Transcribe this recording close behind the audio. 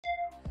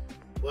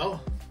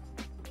Well,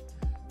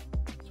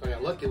 so I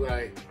got lucky when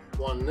I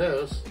won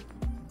this.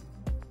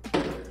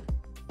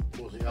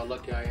 We'll see how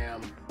lucky I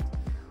am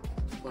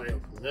when I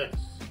open this.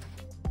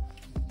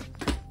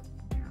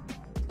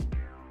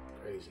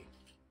 Crazy.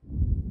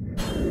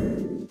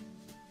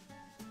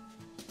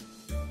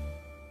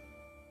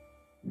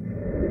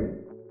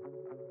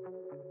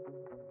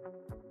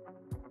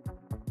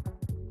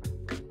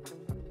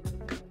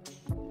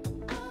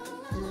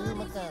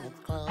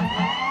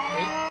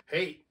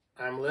 Hey,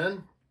 I'm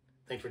Lynn.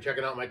 Thanks for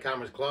checking out my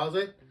comics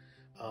closet.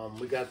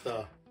 We got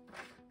the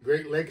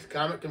Great Lakes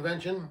Comic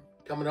Convention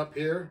coming up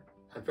here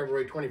on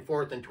February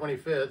 24th and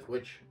 25th,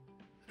 which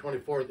the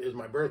 24th is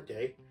my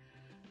birthday.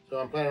 So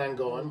I'm planning on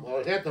going. Well,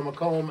 it's at the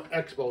Macomb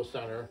Expo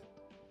Center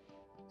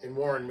in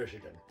Warren,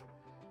 Michigan.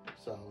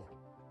 So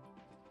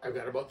I've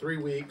got about 3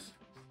 weeks.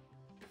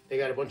 They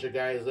got a bunch of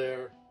guys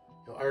there,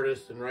 you know,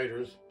 artists and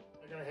writers.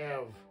 They're gonna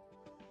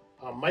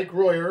have Mike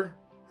Royer,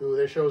 who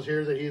this shows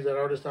here that he's an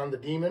artist on The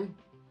Demon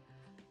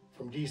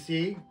from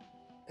DC,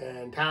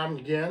 and Tom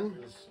again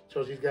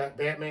shows he's got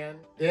Batman.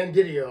 Dan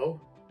Didio,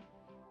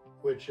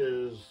 which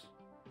is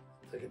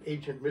like an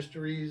Ancient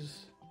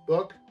Mysteries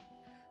book.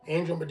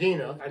 Angel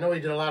Medina, I know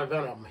he did a lot of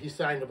Venom. He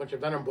signed a bunch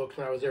of Venom books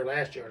when I was there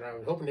last year, and I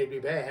was hoping they'd be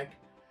back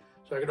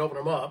so I could open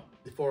them up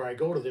before I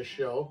go to this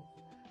show.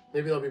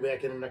 Maybe they'll be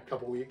back in the next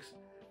couple weeks.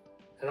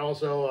 And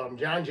also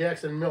John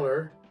Jackson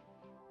Miller,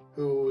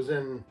 who was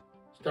in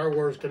Star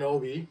Wars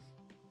Kenobi.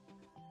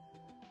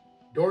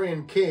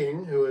 Dorian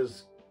King, who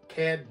is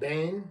Cad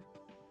Bane.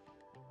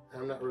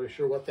 I'm not really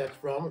sure what that's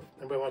from. If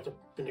anybody wants to,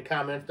 in the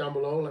comments down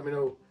below, let me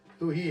know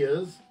who he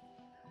is.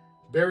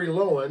 Barry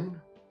Lowen,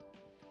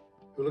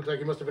 who looks like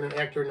he must have been an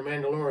actor in The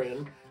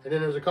Mandalorian. And then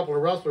there's a couple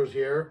of wrestlers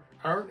here.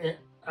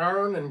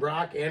 Arn and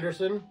Brock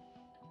Anderson.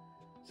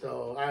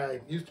 So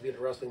I used to be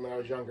into wrestling when I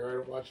was younger. I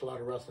don't watch a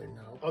lot of wrestling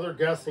now. Other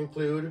guests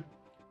include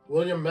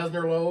William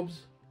Mesner-Loebs,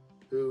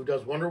 who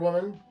does Wonder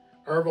Woman.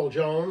 Arvil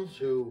Jones,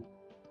 who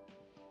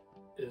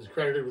is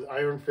credited with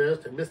Iron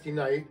Fist and Misty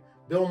Knight.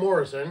 Bill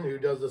Morrison, who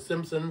does The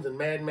Simpsons and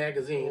Mad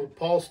Magazine.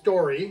 Paul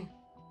Story,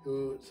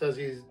 who says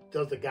he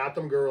does the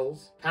Gotham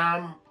Girls.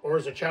 Tom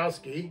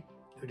Orzechowski,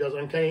 who does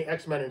Uncanny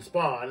X-Men and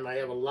Spawn. I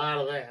have a lot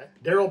of that.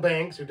 Daryl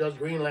Banks, who does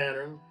Green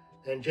Lantern.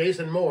 And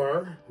Jason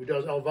Moore, who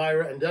does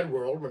Elvira and Dead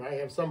World, and I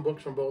have some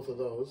books from both of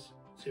those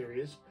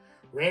series.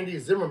 Randy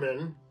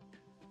Zimmerman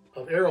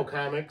of Arrow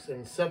Comics,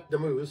 and Seth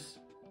DeMoose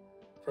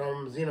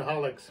from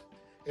Xenoholics,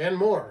 and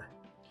more.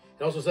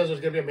 It also says there's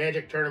going to be a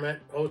Magic tournament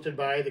hosted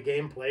by the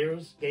Game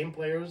Players,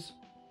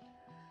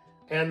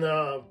 and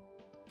the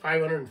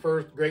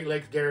 501st Great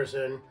Lakes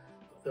Garrison,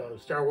 the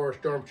Star Wars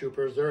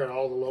Stormtroopers. They're at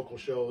all the local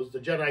shows. The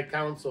Jedi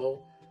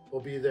Council will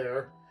be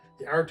there.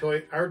 The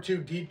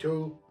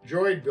R2D2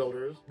 Droid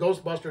Builders,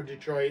 Ghostbuster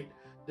Detroit.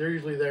 They're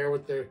usually there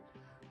with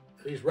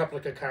these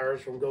replica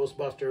cars from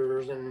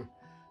Ghostbusters, and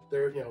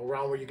they're, you know,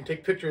 around where you can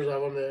take pictures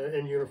of them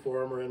in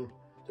uniform or in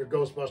their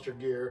Ghostbuster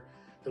gear.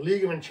 The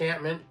League of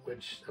Enchantment,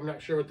 which I'm not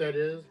sure what that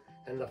is,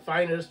 and the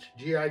Finest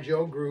G.I.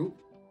 Joe group,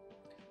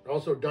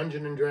 also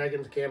Dungeons and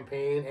Dragons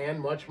campaign, and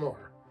much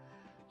more.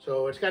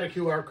 So it's got a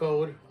QR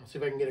code. I'll see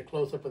if I can get a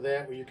close-up of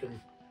that where you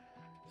can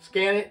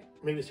scan it,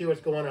 maybe see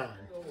what's going on.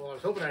 Well, I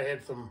was hoping I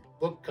had some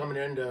book coming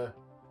in to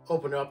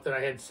open up that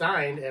I had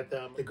signed at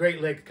the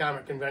Great Lakes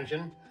Comic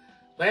Convention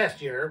last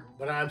year,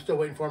 but I'm still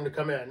waiting for them to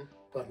come in.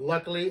 But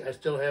luckily, I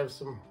still have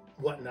some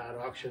Whatnot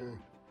auction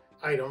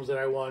items that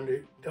I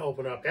wanted to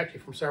open up, actually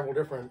from several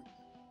different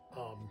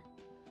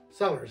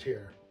sellers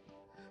here.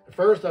 But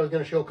first, I was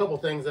going to show a couple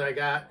things that I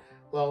got.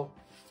 Well,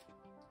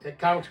 at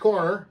Comics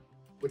Corner,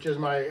 which is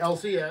my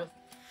LCS,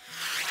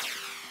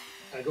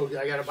 I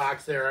got a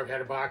box there. I've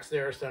had a box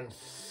there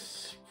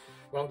since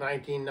about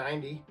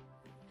 1990.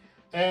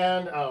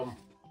 And I'm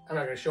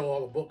not going to show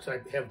all the books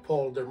I have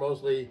pulled. They're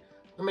mostly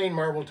the main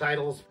Marvel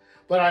titles.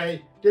 But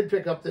I did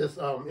pick up this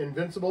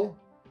Invincible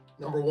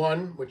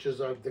 #1, which is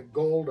the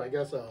gold, I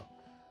guess,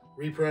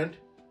 reprint.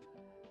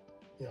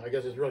 You know, I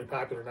guess it's really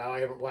popular now.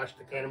 I haven't watched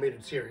the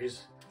animated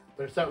series,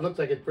 but it looks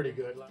like it's pretty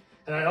good.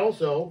 And I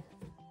also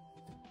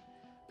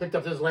picked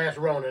up this Last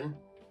Ronin,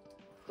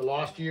 The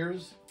Lost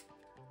Years,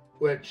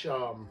 which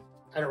I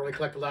don't really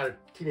collect a lot of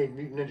Teenage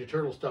Mutant Ninja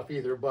Turtle stuff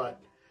either, but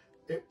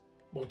it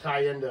will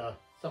tie into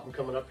something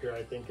coming up here,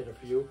 I think, in a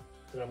few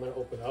that I'm going to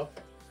open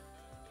up.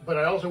 But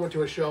I also went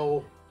to a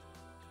show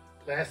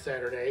last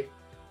Saturday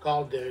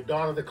called the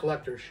Dawn of the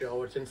Collectors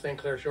Show. It's in St.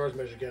 Clair Shores,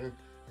 Michigan.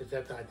 It's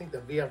at, I think, the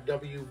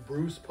VFW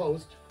Bruce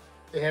Post.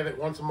 They have it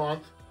once a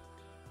month,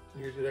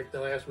 usually like the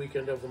last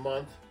weekend of the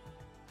month.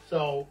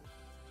 So,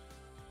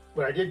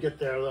 but I did get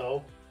there,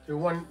 though,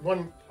 through I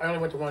only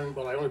went to one,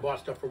 well, I only bought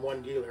stuff from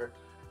one dealer,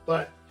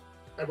 but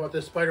I bought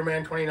this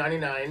Spider-Man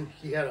 2099.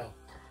 He had a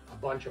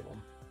bunch of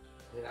them.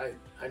 I mean,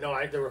 I know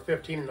there were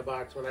 15 in the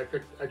box when I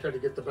tried to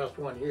get the best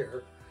one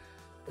here,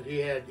 but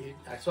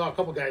I saw a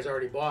couple guys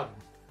already bought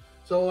them.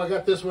 So I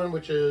got this one,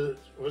 which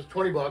was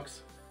 20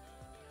 bucks,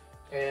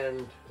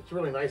 and it's a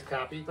really nice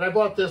copy. But I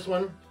bought this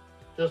one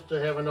just to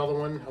have another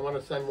one. I want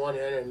to send one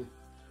in and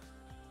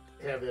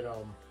have it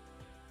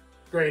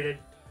graded.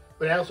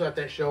 But also at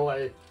that show,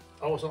 I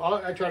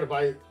try to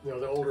buy, you know,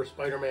 the older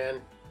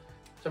Spider-Man.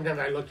 Sometimes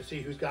I look to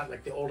see who's got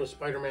like the oldest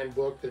Spider-Man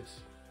book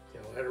that's, you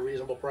know, at a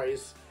reasonable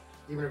price,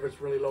 even if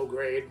it's really low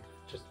grade.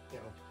 Just, you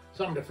know,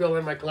 something to fill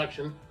in my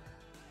collection.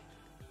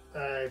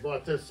 I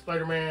bought this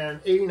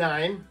Spider-Man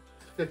 89,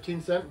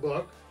 15-cent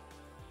book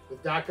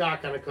with Doc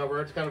Ock on the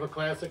cover. It's kind of a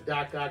classic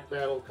Doc Ock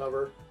battle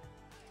cover.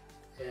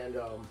 And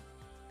I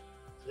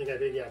think I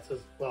did, yeah, it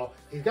says, well,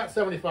 he's got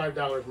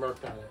 $75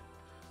 marked on it.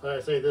 But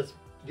I say this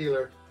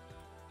dealer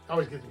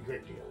always gives me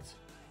great deals.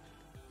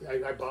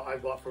 I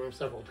bought from him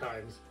several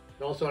times.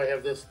 And also I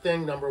have this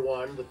Thing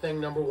 #1, the Thing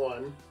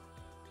 #1.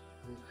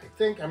 I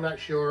think, I'm not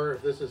sure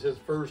if this is his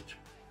first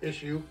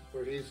issue,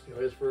 or he's, you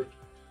know, his first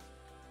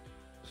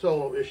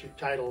solo issue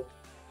title.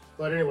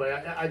 But anyway,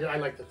 I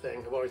like the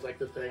Thing. I've always liked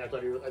the Thing. I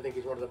think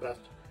he's one of the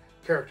best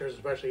characters,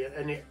 especially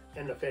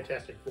in the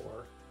Fantastic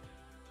Four.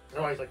 I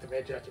always like the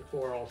Fantastic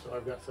Four also.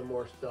 I've got some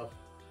more stuff.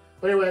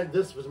 But anyway,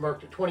 this was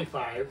marked at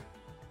 25,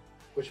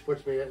 which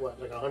puts me at what,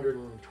 like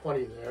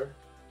 120 there.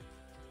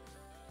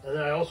 And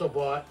then I also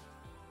bought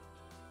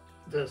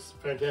this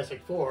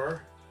Fantastic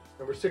Four,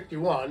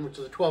 #61, which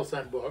is a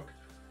 12-cent book.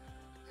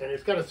 And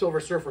it's got a Silver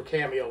Surfer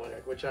cameo in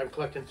it, which I'm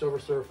collecting Silver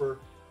Surfer.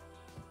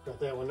 Got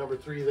that one,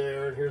 #3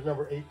 there. And here's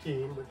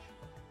 #18, which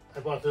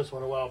I bought this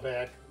one a while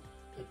back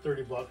at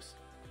 30 bucks.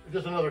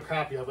 Just another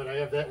copy of it. I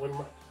have that one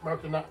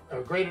marked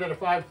graded at a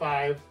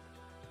 5.5.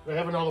 But I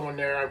have another one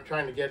there. I'm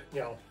trying to get, you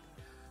know,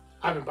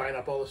 I've been buying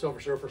up all the Silver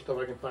Surfer stuff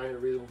I can find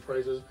at reasonable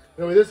prices.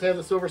 Anyway, this has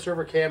a Silver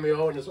Surfer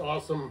cameo and this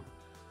awesome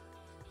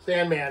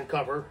Sandman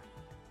cover.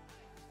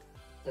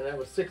 And that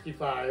was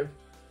 65.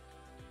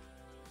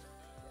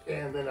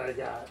 And then I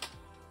got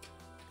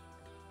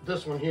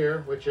this one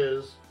here, which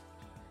is,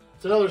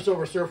 it's another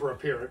Silver Surfer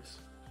appearance.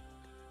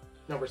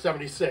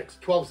 #76,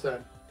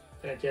 12-cent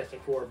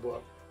Fantastic Four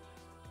book,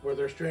 where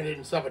they're stranded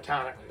in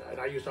Subatomic. And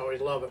I used to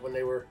always love it when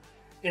they were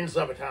in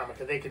Subatomic,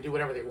 and they could do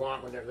whatever they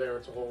want when they're there.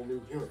 It's a whole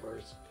new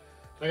universe.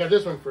 I got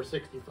this one for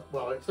 65.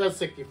 Well, it says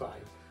 65,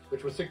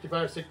 which was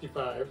 65,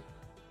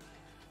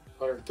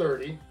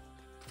 130,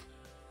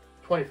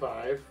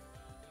 25,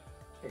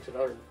 makes it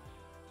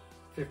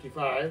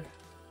 155,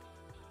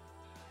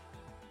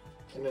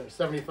 and then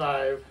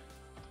 75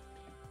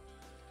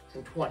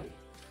 and 20.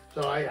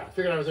 So I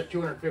figured I was at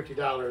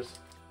 $250.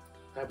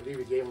 I believe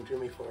he gave them to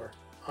me for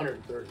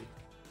 130,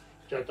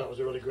 which I thought was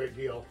a really great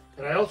deal.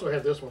 And I also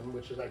have this one,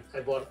 which is I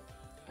bought,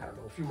 I don't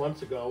know, a few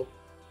months ago.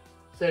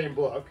 Same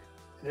book,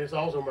 and it's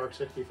also marked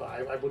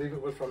 65. I believe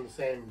it was from the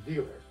same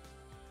dealer.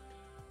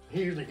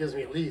 He usually gives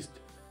me at least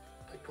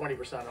like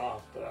 20%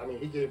 off, but I mean,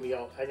 he gave me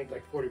out, I think,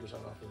 like 40%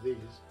 off of these.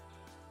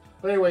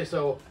 But anyway,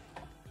 so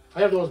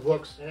I have those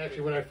books, and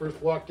actually when I first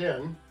walked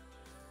in,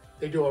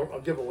 they do a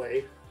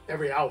giveaway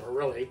every hour,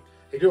 really.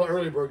 They do an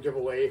early bird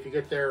giveaway. If you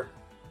get there,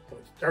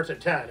 it starts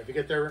at 10. If you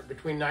get there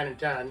between 9 and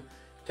 10,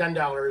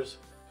 $10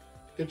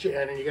 get you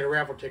in, and you get a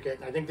raffle ticket.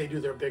 And I think they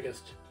do their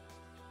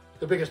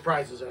the biggest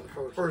prizes are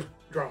the first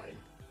drawing.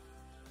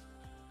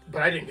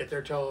 But I didn't get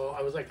there till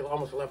I was like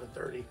almost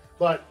 11:30.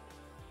 But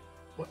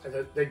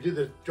they do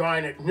the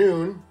drawing at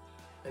noon,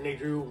 and they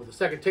drew, the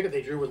second ticket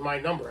they drew was my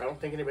number. I don't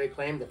think anybody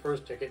claimed the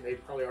first ticket, and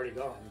they've probably already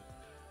gone.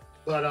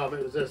 But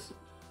it was this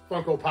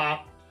Funko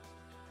Pop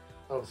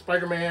of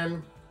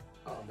Spider-Man,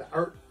 the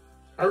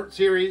art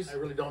series. I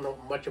really don't know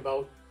much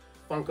about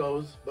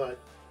Funkos, but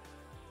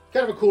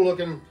kind of a cool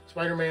looking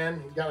Spider-Man.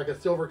 He's got like a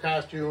silver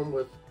costume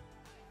with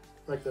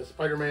like the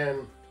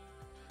Spider-Man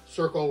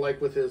circle,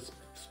 like with his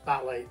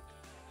spotlight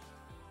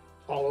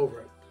all over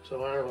it.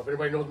 So I don't know if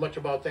anybody knows much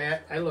about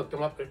that. I looked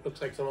them up. It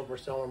looks like some of them were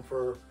selling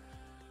for,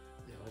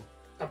 you know,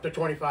 up to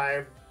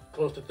 $25,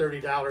 close to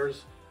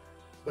 $30.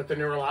 But then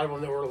there were a lot of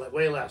them that were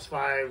way less,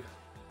 5,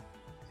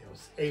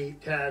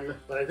 8, 10.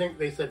 But I think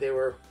they said they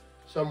were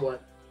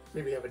somewhat,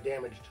 maybe have a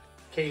damaged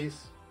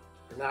case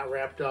or not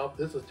wrapped up.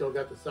 This has still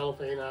got the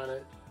cellophane on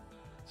it.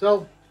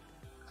 So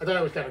I thought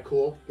it was kind of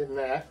cool getting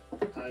that.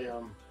 I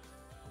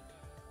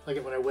like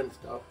it when I win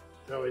stuff.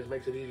 It always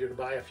makes it easier to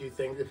buy a few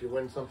things if you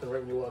win something right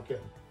when you walk in.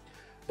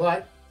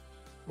 But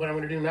what I'm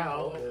going to do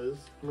now is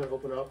I'm going to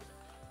open up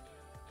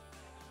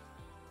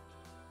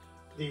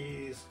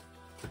these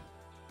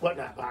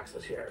whatnot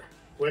boxes here,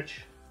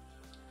 which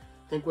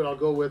I think what I'll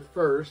go with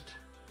first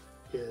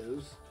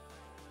is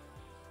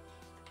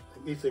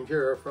these things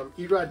here are from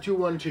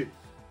ERod212.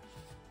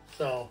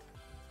 So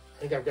I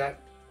think I've got,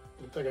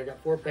 looks like I got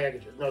 4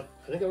 packages. No,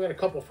 I think I've got a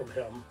couple from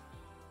him.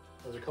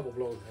 There's a couple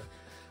blows there.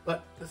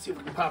 But let's see if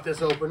we can pop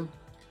this open.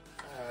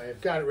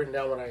 I've got it written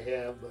down what I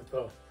have,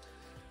 but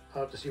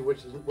I'll have to see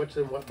what's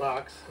in what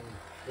box. And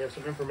I have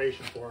some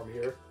information for him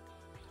here.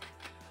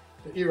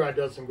 ERod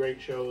does some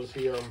great shows.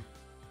 He's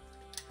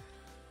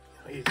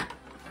a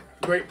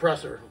great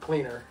presser and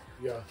cleaner.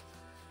 If you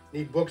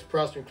need books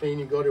pressed and cleaned,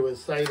 you go to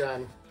his site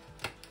on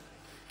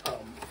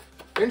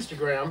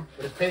Instagram,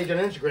 his page on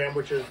Instagram,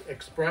 which is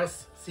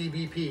Express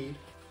CBP,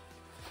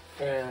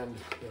 and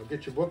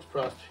get your books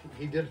pressed.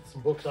 He did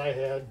some books I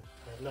had.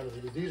 None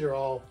of these. These are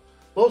all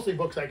mostly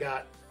books I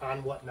got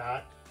on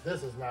Whatnot.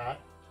 This is not,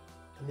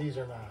 and these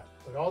are not.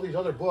 But all these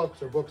other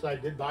books are books I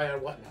did buy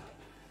on Whatnot.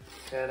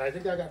 And I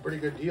think I got pretty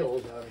good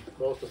deals on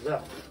most of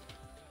them.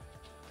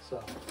 So,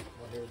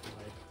 well, here's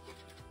my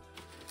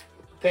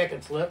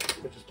packing slip,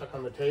 which is stuck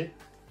on the tape.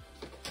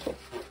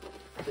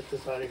 Get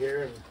this out of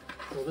here and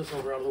throw this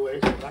over out of the way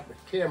so I knock the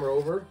camera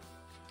over.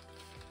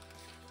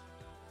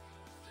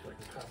 So I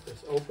can pop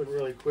this open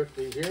really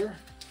quickly here.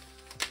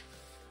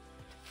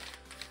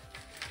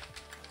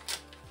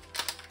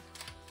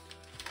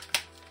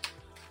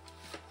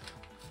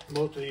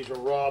 Most of these are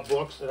raw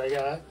books that I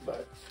got,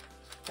 but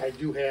I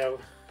do have a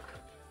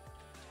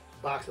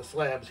box of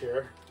slabs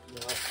here. You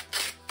know,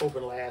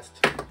 open last,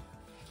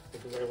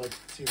 because I like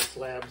to see the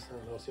slabs. I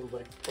don't know, it seems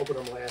like open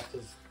them last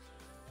is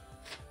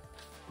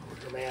more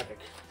dramatic.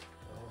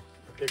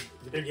 You know,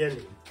 the big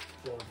ending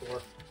going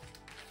for.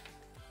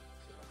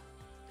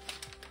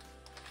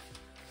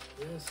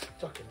 So, this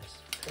stuck in this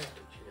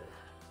package here.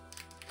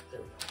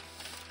 There we go.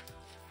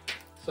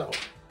 So,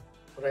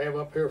 what I have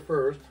up here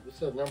first, this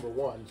says number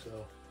 1,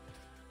 so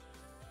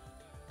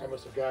I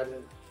must have gotten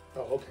it.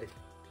 Oh, okay.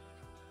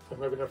 It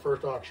might have been the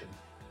first auction.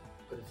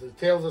 But it's the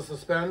Tales of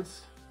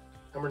Suspense,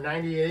 number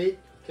 98,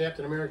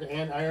 Captain America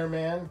and Iron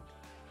Man,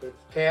 with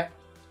Cap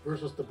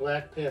versus the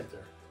Black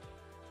Panther.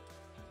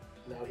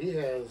 Now he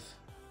has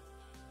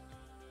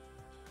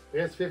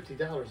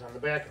 $50 on the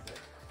back of it.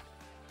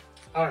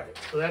 Alright,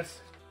 so that's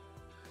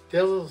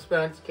Tales of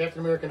Suspense, Captain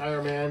America and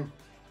Iron Man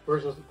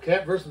versus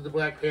Cap versus the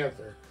Black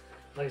Panther.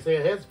 Like I say,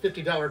 it has a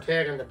 $50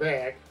 tag on the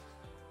back.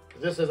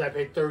 This says I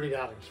paid $30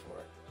 for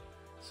it.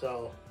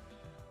 So,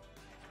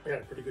 I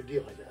got a pretty good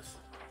deal, I guess.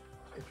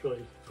 It's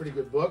really a pretty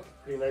good book.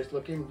 Pretty nice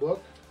looking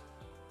book.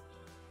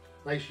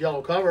 Nice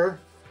yellow cover,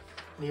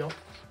 Neil.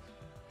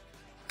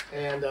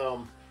 And,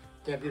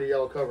 can't beat a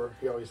yellow cover,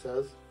 he always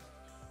says.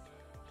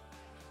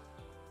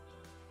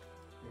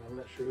 And I'm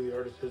not sure who the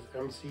artist is.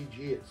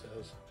 MCG, it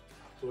says.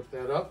 I'll look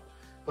that up.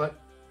 But,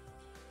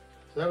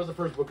 so that was the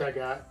first book I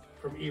got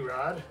from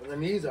ERod. And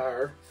then these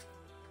are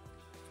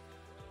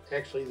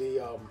actually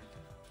the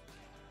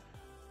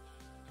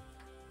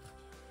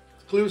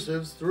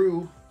exclusives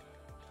through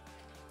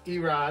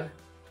ERod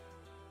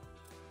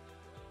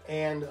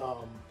and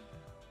I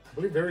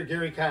believe Very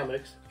Gary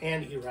Comics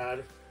and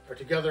ERod are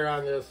together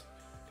on this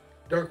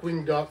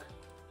Darkwing Duck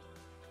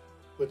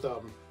with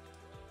the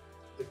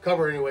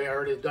cover anyway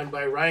art is done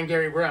by Ryan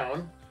Gary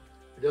Brown,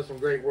 who does some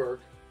great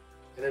work,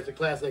 and it's a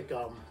classic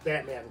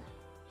Batman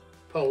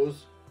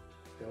pose.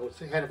 You know, it's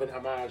kind of an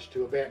homage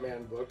to a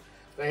Batman book.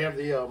 I have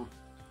the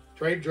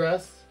trade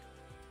dress,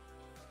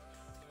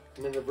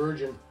 and then the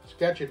Virgin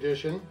Sketch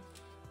Edition,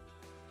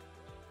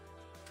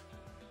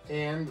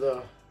 and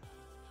the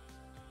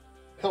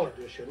color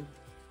edition,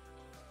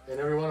 and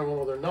every one of them,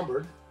 well, they're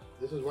numbered.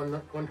 This is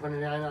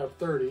 129 out of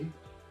 30.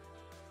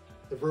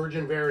 The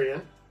Virgin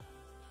variant.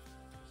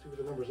 Let's see what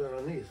the numbers are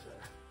on these.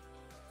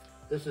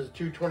 This is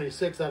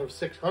 226 out of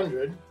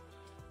 600.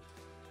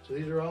 So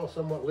these are all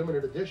somewhat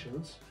limited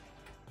editions.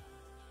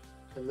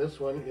 And this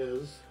one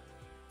is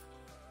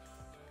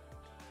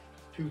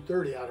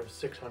 230 out of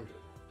 600.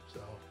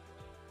 So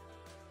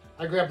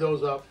I grabbed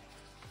those up.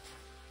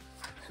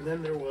 And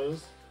then there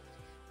was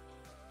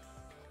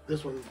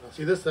this one.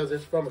 See, this says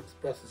it's from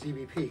Express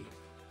CBP.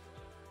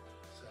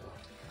 So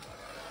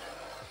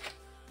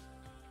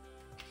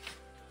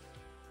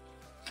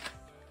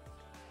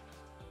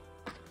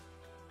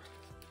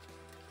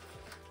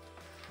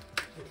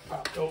it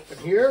popped open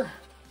here.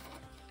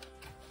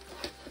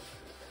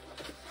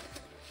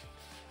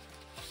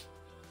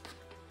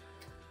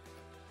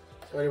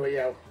 So anyway,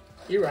 yeah,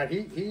 ERod,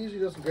 he usually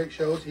does some great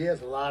shows. He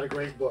has a lot of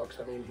great books.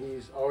 I mean,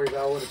 he's always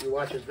out. If you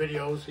watch his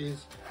videos,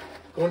 he's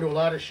going to a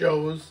lot of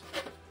shows,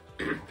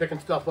 picking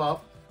stuff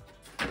up.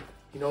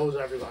 He knows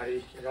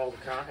everybody at all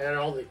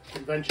the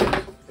conventions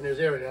in his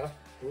area.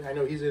 I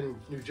know he's in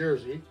New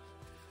Jersey,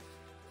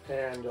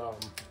 and so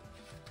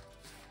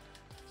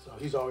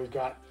he's always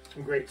got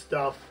some great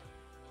stuff.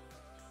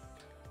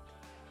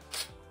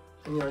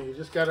 And, you know, you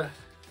just gotta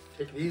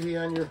take it easy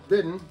on your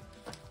bidding. So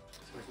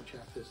I can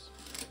chop this.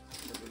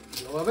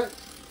 You love it?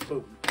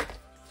 Boom.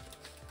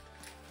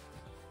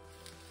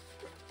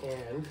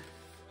 And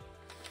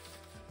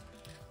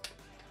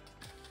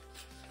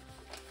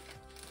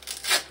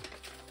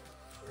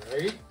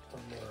right,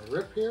 one more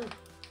rip here.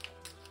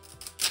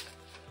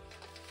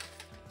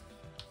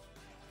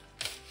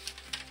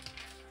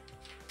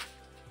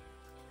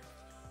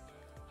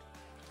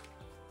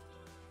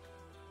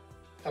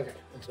 Okay,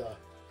 it's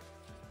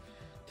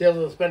Tales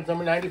of Suspense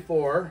number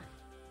 94.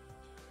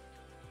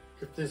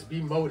 If this be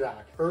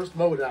MODOK, first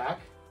MODOK.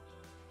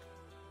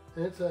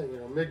 And it's a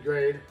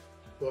mid-grade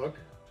book,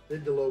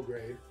 mid to low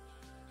grade.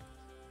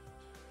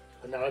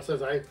 But now it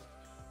says I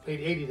paid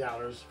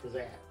 $80 for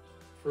that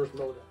first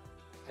MODOK.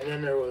 And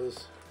then there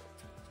was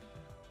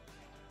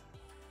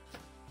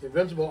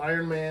Invincible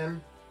Iron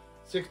Man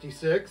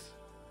 66,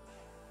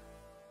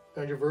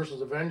 Avenger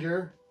versus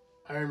Avenger,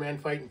 Iron Man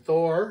fighting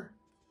Thor.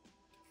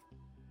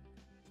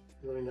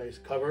 Really nice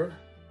cover.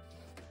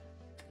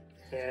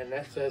 And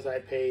that says I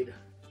paid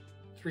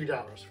 $3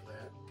 for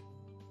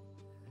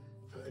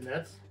that. And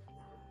that's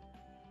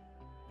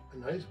a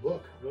nice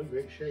book, really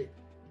great shape.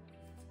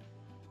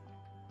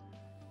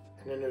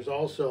 And then there's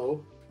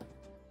also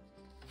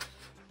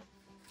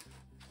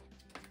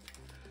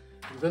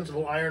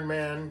Invincible Iron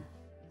Man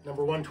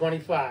number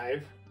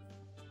 125,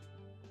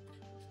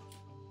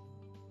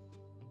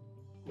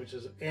 which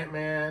is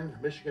Ant-Man,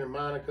 Michigan and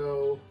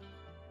Monaco,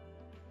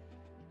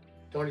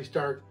 Tony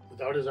Stark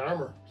without his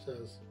armor,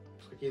 says.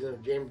 Looks like he's in a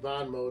James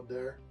Bond mode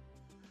there.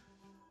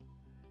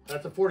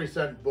 That's a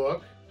 40-cent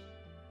book.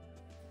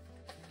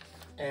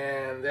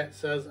 And that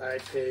says I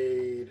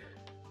paid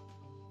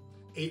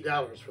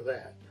 $8 for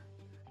that.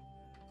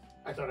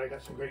 I thought I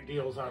got some great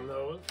deals on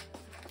those.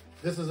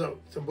 This is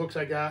some books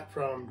I got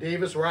from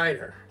Davis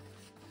Ryder.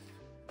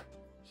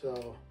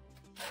 So,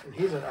 and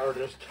he's an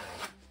artist,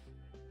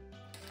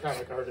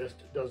 comic artist.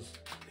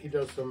 He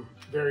does some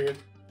variant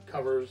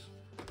covers,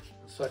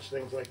 such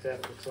things like that,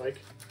 it looks like.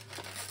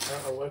 I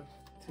don't know what,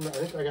 I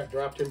think I got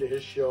dropped into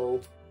his show.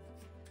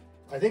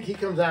 I think he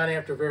comes on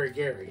after Very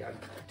Gary on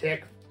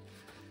Attack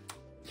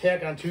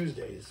on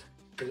Tuesdays.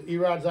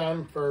 ERod's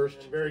on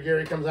first, and Very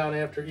Gary comes on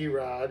after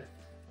ERod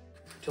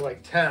till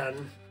like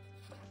 10.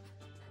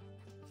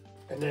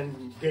 And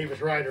then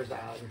Davis Ryder's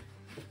on.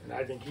 And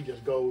I think he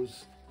just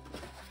goes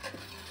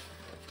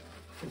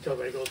until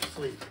they go to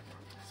sleep.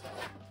 So,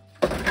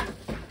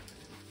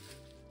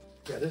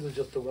 yeah, this is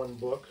just the one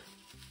book.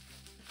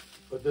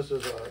 But this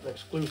is an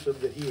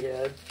exclusive that he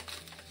had.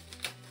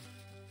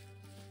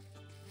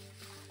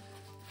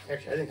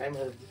 Actually, I think I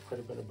might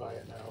have been to buy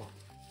it now.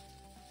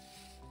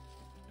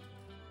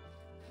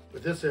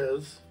 But this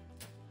is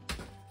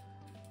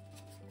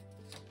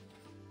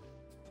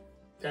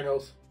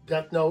Thanos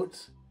Death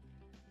Notes.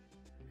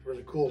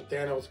 Really cool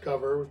Thanos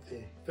cover with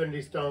the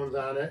Infinity Stones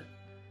on it.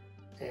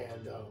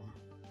 And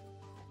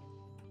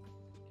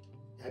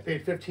I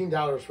paid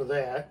 $15 for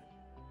that.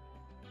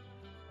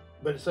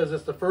 But it says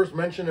it's the first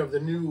mention of the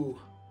new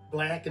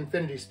Black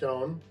Infinity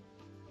Stone,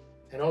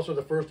 and also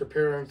the first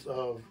appearance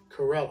of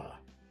Corella.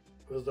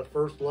 It was the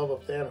first love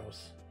of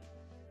Thanos.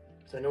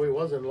 Because I know he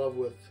was in love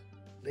with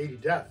Lady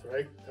Death,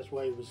 right? That's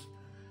why he was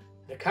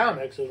in the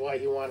comics, is why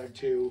he wanted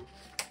to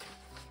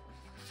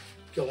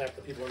kill half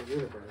the people in the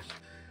universe.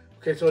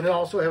 Okay, so then I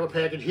also have a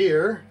package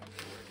here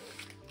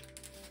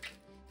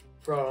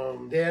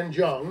from Dan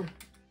Jung.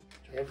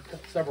 I have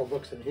several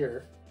books in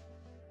here.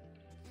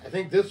 I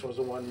think this was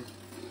the one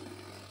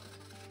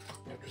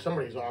after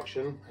somebody's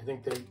auction. I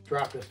think they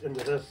dropped us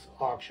into this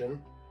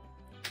auction.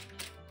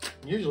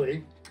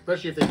 Usually,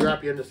 especially if they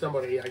drop you into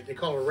somebody, they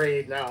call it a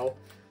raid now,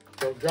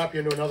 they'll drop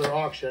you into another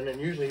auction,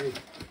 and usually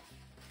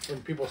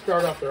when people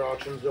start off their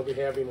auctions, they'll be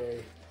having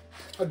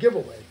a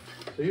giveaway.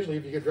 So usually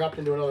if you get dropped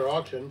into another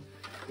auction,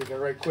 you can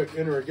right quick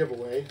enter a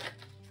giveaway.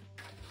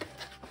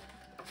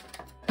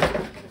 And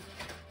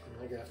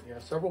I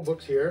got several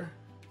books here.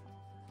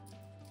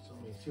 So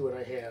let me see what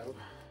I have.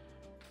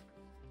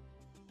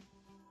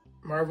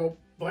 Marvel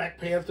Black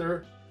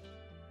Panther,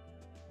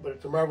 but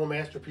it's a Marvel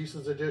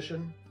Masterpieces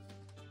edition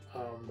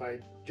by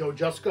Joe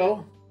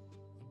Jusko.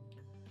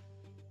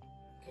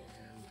 And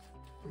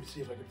let me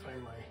see if I can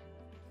find my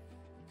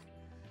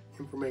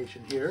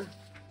information here.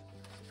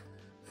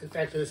 In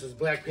fact, this is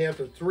Black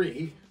Panther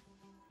 3.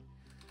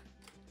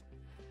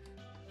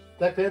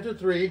 Black Panther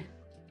 3,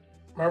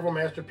 Marvel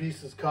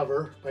Masterpieces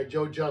cover by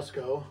Joe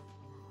Jusko.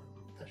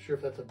 Not sure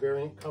if that's a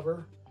variant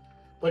cover,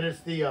 but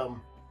it's the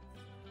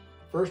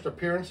first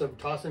appearance of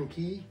Tossin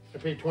Key. I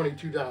paid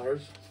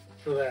 $22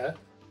 for that.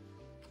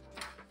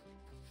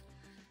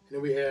 And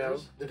then we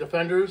have the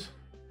Defenders,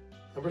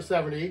 number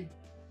 70,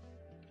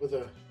 with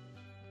a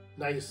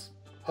nice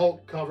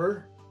Hulk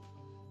cover,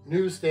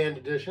 newsstand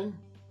edition.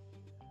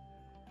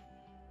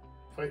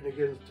 Fighting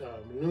against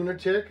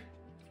Lunatic.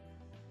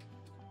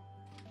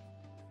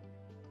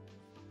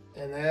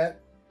 And that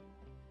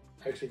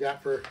I actually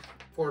got for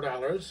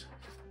 $4.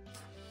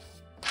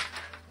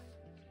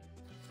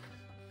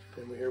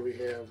 And here we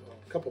have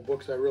a couple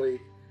books I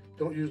really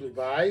don't usually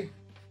buy,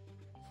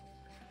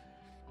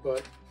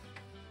 but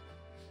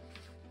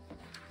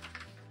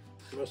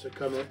they must have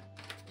come in,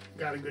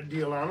 got a good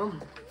deal on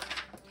them.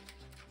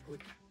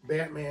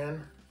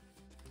 Batman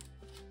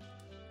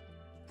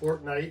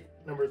Fortnite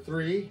number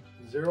 3,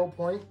 0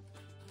 Point,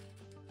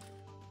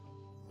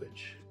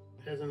 which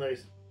has a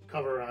nice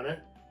cover on it.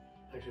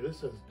 Actually, this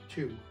says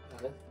 2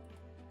 on it.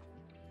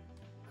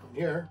 On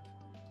here.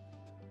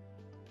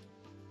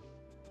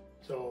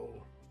 So,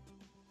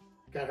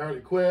 got Harley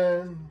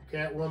Quinn,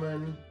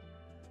 Catwoman,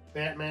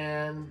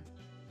 Batman.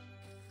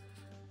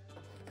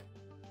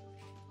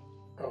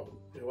 Oh,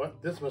 you know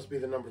what? This must be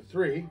the number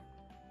 3.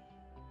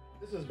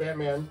 This is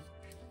Batman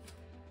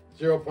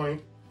 0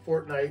 Point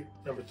Fortnite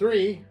number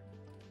 3.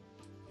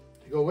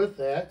 To go with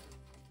that,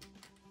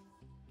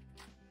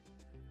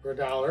 for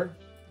 $1.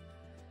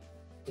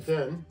 But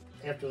then,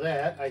 after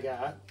that, I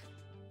got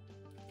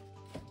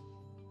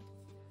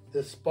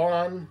this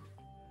Spawn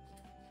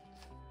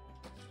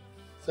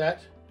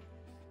set,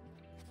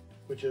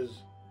 which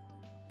is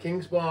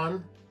King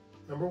Spawn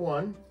number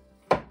 1,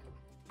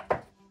 and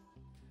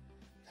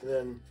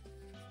then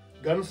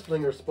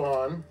Gunslinger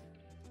Spawn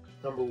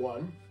number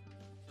 1,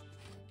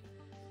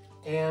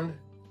 and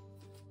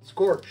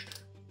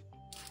Scorched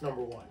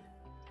 #1.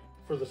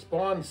 For the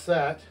Spawn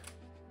set,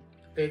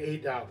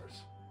 paid $8.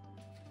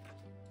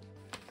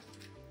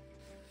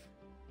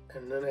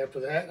 And then after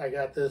that, I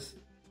got this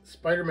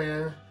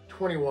Spider-Man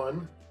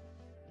 21,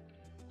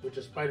 which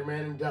is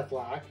Spider-Man and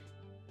Deathlock.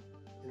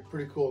 And a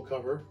pretty cool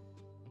cover.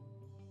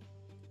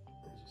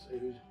 Let's see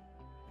who's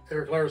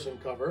Eric Larson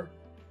cover.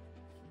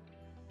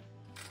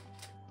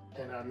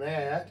 And on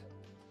that,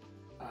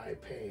 I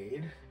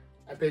paid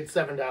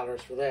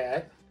 $7 for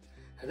that.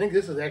 I think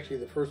this is actually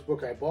the first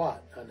book I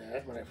bought on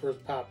that when I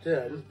first popped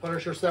in.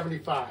 Punisher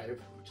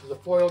 75, which is a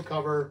foiled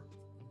cover.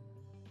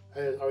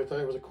 I always thought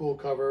it was a cool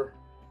cover.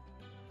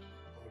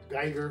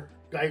 Geiger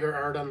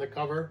art on the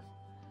cover.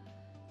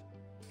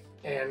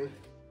 And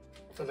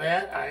for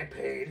that, I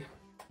paid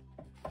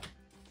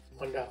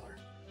 $1.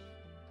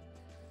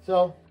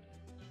 So,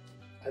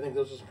 I think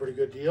those are some pretty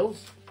good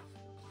deals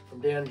from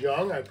Dan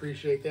Jung. I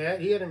appreciate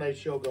that. He had a nice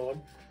show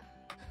going.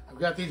 I've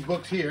got these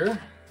books here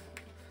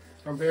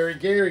from Barry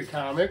Gary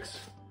Comics,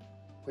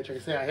 which like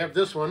I say, I have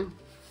this one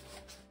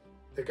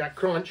that got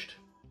crunched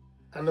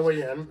on the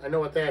way in. I know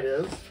what that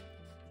is.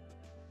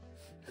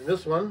 And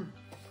this one,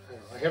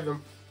 I have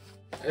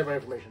my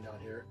information down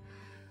here.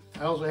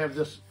 I also have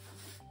this,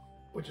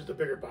 which is the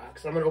bigger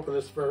box. I'm gonna open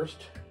this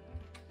first.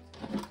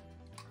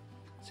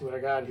 See what I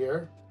got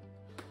here.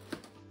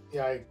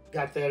 Yeah, I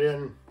got that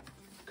in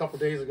a couple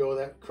days ago,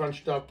 that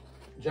crunched up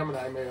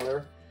Gemini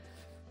mailer.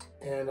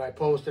 And I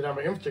posted on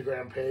my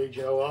Instagram page,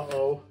 you know,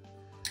 uh-oh,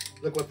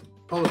 look what the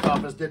post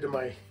office did to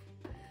my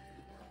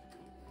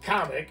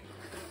comic,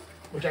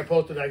 which I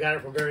posted. I got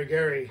it from Barry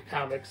Gary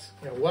Comics,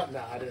 you know,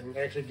 whatnot. And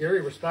actually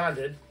Gary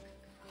responded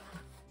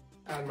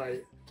on my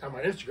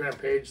Instagram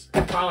page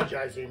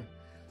apologizing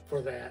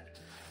for that.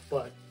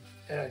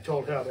 And I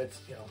told him it's,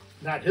 you know,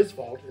 not his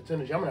fault. It's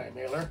in a Gemini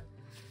mailer.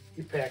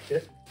 He packed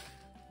it,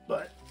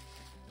 but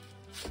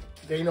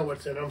they know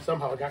what's in them.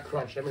 Somehow it got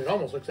crunched. I mean, it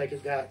almost looks like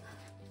it got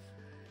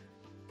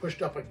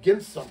pushed up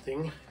against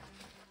something.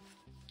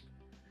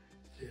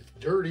 It's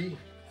dirty.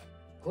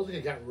 Almost like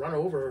it got run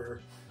over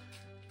or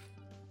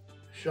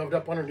shoved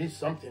up underneath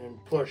something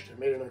and pushed and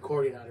made an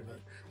accordion out of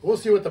it. We'll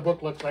see what the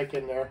book looks like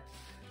in there.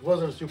 It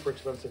wasn't a super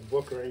expensive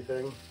book or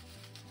anything,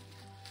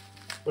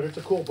 but it's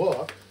a cool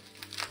book.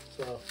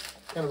 So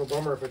kind of a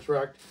bummer if it's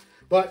wrecked.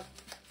 But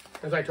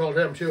as I told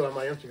him too on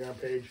my Instagram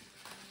page,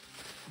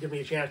 give me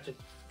a chance to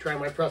try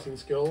my pressing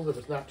skills if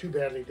it's not too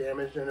badly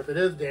damaged, and if it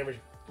is damaged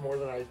more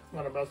than I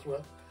want to mess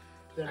with,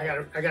 then I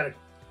got a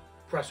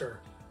presser.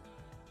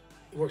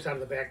 He works out of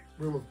the back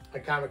room of my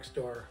comic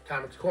store,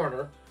 Comics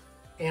Corner,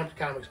 Amped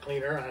Comics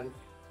Cleaner on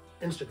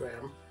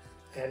Instagram.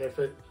 And if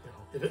it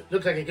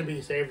looks like it can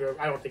be saved, or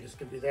I don't think it's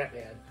gonna be that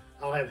bad,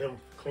 I'll have him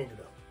clean it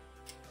up.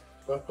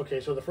 But okay,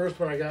 so the first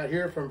one I got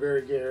here from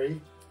Barry Gary.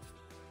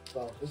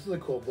 Well, this is a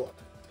cool book.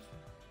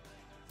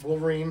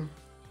 Wolverine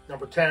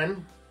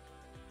 #10,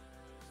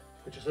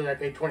 which I said I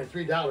paid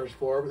 $23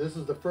 for, but this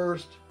is the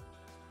first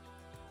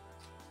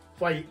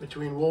fight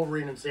between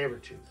Wolverine and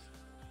Sabretooth.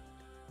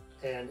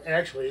 And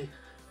actually,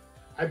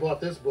 I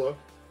bought this book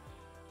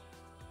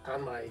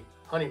on my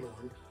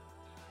honeymoon.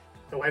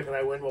 My wife and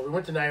I we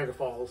went to Niagara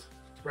Falls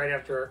right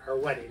after our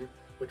wedding,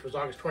 which was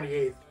August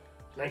 28th,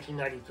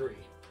 1993.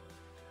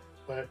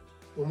 But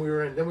when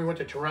then we went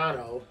to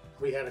Toronto.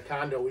 We had a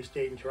condo. We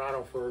stayed in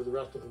Toronto for the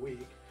rest of the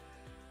week.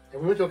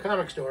 And we went to a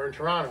comic store in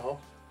Toronto,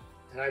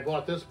 and I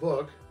bought this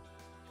book.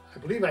 I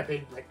believe I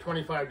paid like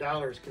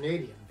 $25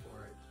 Canadian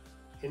for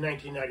it in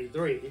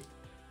 1993.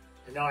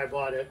 And now I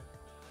bought it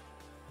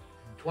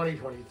in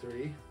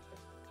 2023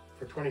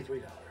 for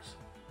 $23.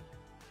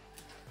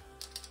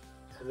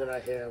 And then I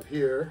have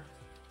here,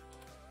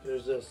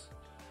 there's this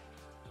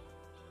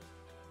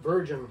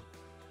Virgin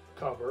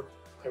cover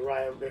by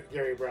Ryan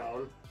Gary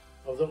Brown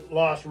of the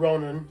Lost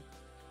Ronin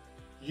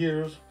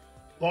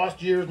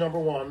Lost Years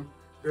 #1,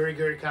 Barry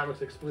Gary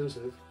Comics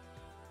exclusive,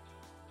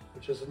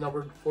 which is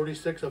numbered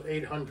 46 of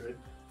 800.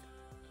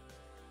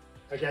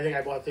 Actually, I think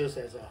I bought this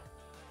as a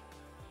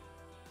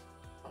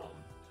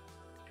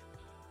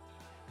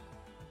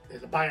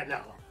buy it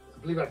now. I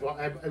believe it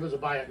was a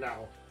buy it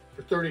now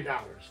for $30.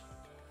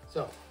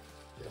 So,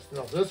 yes,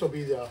 no, this will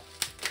be the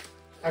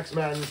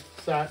X-Men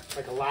set,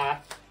 like a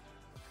lot.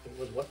 I think it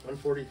was what,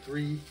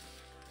 143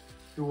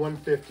 through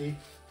 150.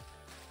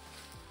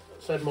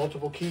 Said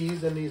multiple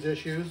keys in these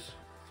issues.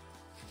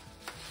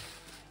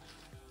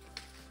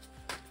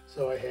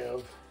 So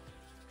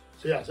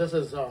yes, this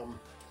is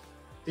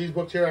these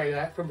books here I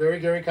got from Barry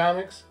Gary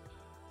Comics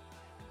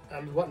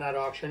on the Whatnot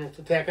auction. It's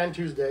Attack on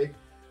Tuesday.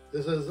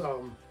 This is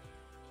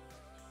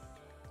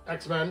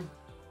X-Men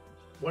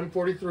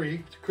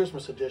 143, it's a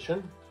Christmas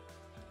edition.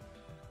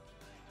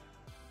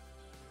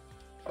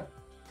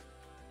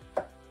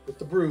 With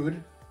the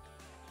Brood.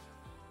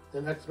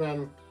 Then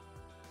X-Men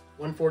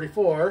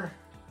 144,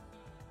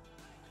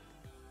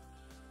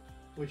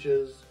 which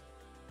is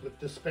with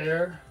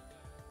Despair.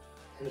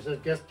 And it says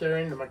guest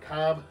starring the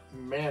Macabre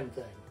Man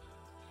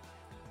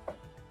Thing.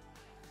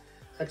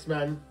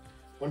 X-Men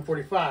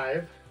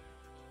 145,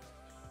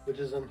 which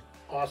is an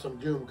awesome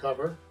Doom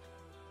cover.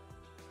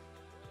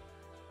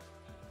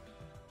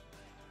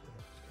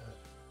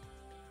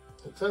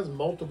 It says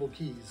multiple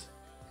keys.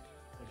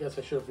 I guess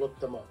I should have looked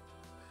them up.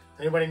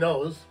 Anybody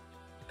knows,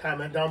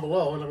 comment down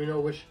below and let me know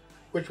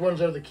which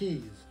ones are the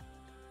keys.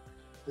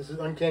 This is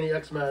Uncanny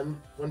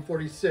X-Men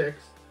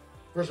 146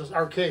 versus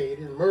Arcade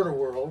in Murder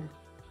World.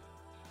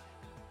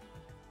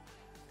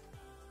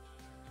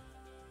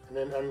 And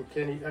then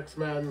Uncanny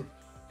X-Men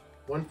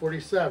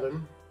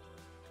 147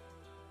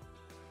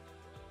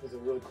 is a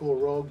really cool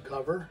Rogue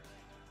cover.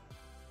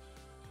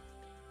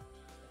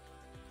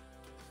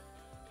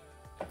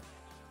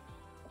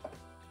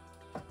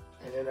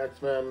 And then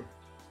X-Men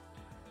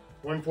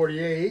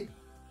 148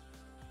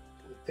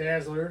 with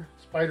Dazzler,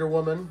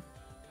 Spider-Woman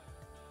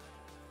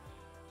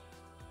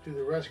to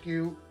the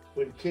rescue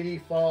when Kitty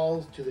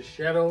falls to the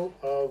shadow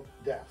of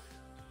death.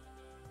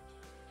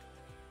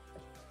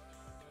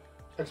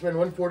 X-Men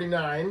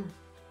 149,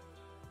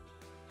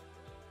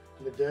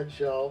 the dead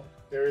shall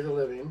bury the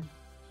living.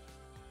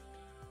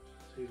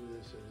 Let's see who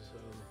this is.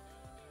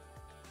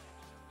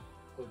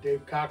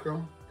 Dave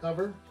Cockrum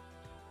cover.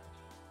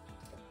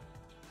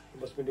 He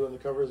must have been doing the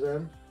covers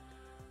then.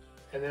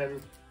 And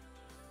then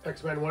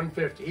X-Men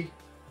 150,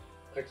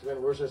 X-Men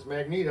versus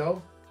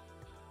Magneto.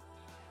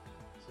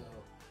 So,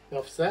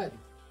 enough said.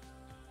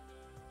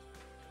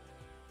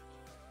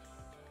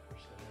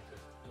 Where's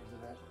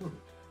that?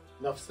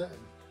 Enough said.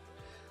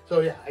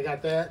 So yeah, I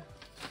got that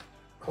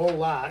whole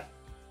lot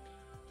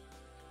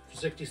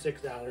for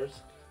 $66.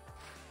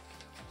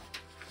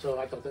 So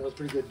I thought that was a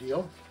pretty good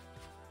deal.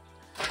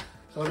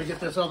 So let me get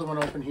this other one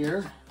open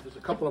here. There's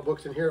a couple of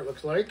books in here, it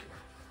looks like.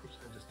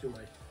 I'll just do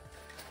my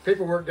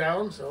paperwork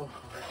down, so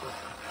I'll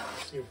have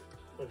to see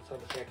what's on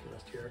the packing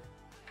list here.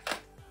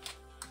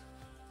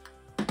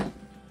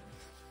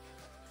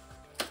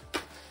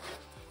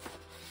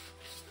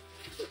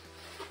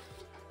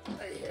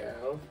 I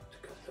have to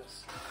cut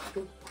this.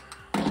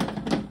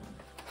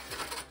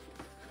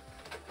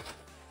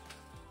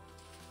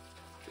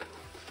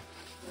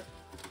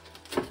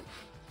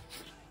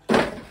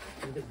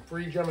 I'm getting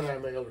free Gemini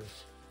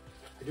mailers.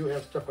 I do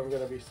have stuff I'm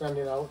going to be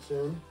sending out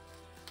soon.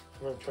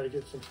 I'm going to try to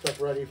get some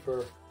stuff ready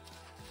for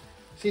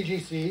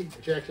CGC,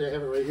 which actually I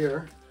have it right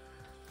here.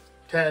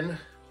 10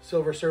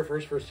 Silver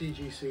Surfers for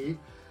CGC.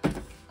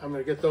 I'm going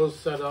to get those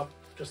set up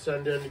to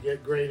send in to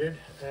get graded,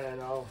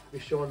 and I'll be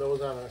showing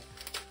those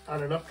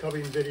on an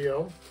upcoming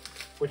video,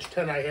 which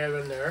 10 I have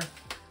in there.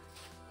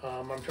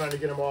 I'm trying to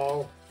get them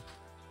all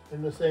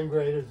in the same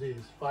grade as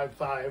these,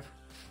 5.5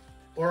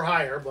 or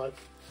higher, but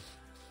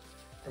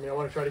I mean, I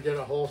want to try to get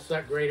a whole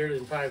set graded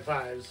in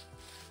 5.5s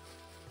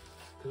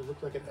because it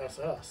looks like an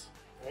SS,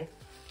 right?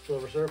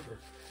 Silver Surfer.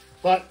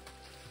 But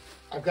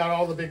I've got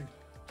all the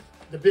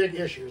big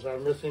issues.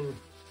 I'm missing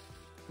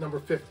number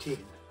 15.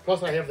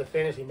 Plus, I have the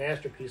Fantasy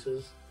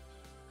Masterpieces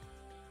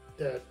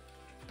that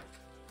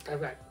I've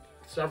got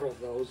several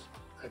of those.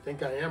 I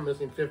think I am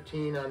missing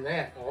 15 on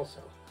that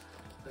also.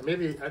 And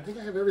maybe I think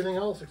I have everything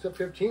else except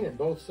 15 in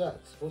both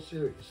sets, both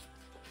series.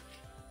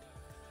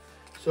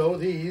 So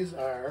these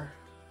are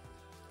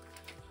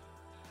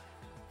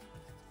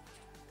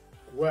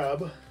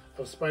Web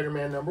of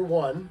Spider-Man number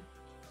 1.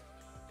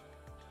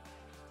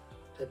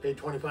 I paid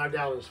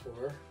 $25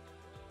 for,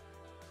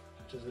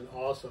 which is an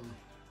awesome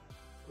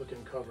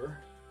looking cover.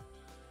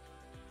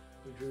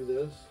 We drew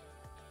this.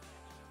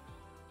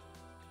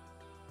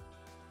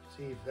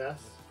 See,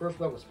 that's first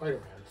Web of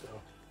Spider-Man. So,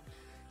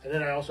 and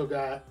then I also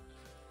got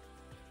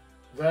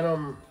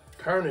Venom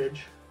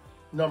Carnage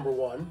number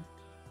 1,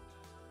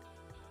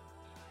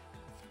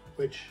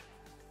 which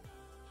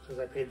says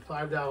I paid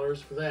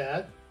 $5 for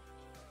that.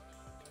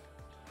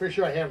 Pretty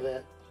sure I have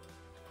that.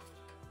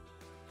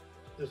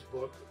 This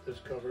book, this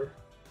cover.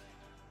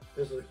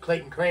 This is a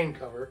Clayton Crane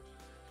cover.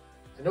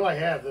 I know I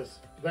have this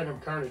Venom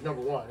Carnage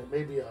number 1. It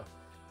may be a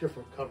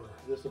different cover.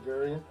 Is this a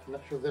variant? I'm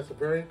not sure if that's a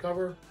variant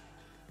cover.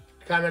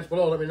 Comments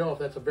below, let me know if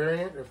that's a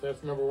variant or if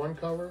that's the number 1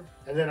 cover.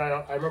 And then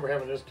I remember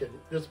having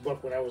this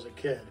book when I was a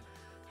kid.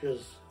 Which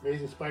is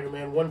Amazing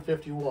Spider-Man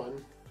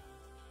 151.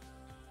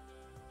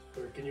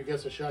 Or can you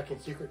guess the shocking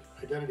secret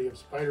identity of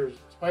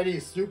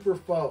Spidey's super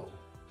foe?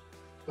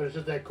 But it's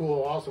just that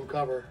cool, awesome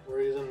cover where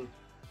he's in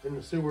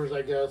the sewers,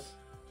 I guess,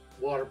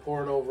 water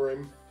pouring over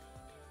him.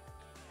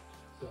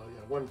 So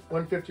yeah,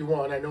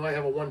 151. I know I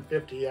have a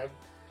 150. I've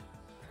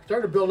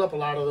started to build up a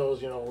lot of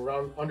those, you know,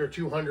 around under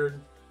 200.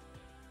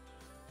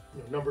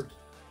 You know, numbered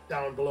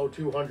down below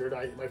 200.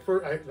 My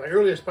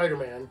earliest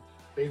Spider-Man,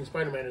 Amazing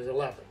Spider-Man, is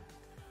 11.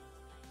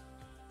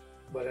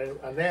 But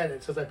on that,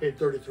 it says I paid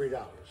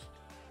 $33.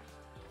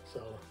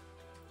 So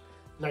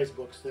nice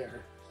books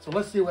there. So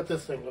let's see what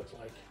this thing looks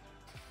like.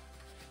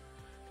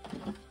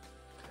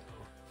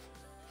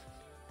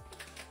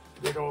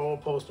 Big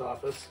old post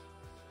office.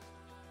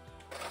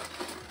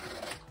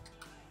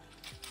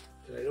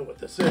 And I know what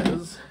this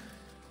is.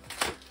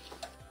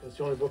 It's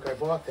the only book I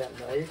bought that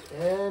night,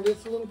 and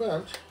it's a little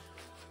bent.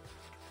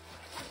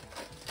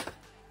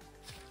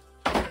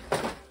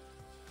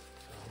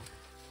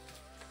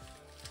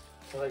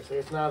 So, like I say,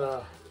 it's not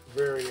a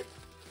very,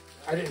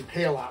 I didn't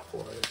pay a lot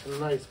for it. It's a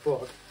nice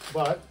book,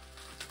 but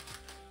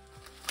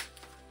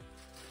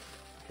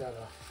got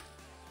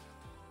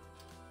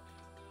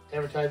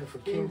advertising for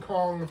King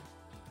Kong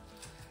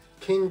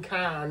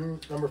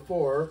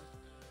 #4,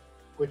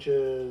 which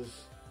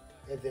is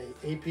at the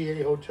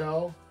APA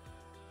Hotel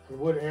on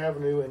Wood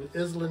Avenue in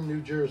Island,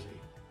 New Jersey,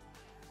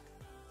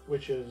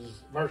 which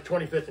is March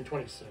 25th and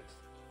 26th.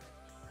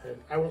 And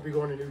I won't be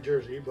going to New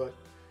Jersey, but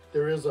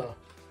there is a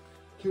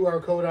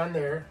QR code on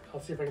there.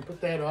 I'll see if I can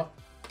put that up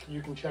so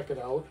you can check it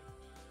out.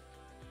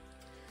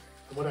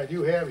 And what I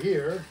do have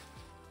here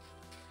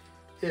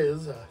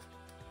is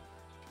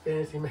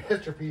Fantasy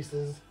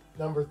Masterpieces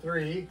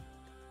 #3.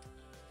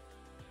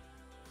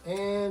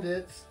 And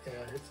it's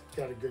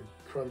got a good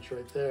crunch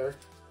right there.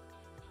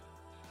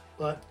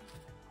 But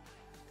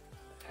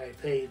I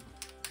paid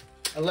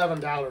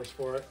 $11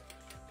 for it,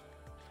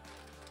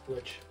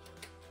 which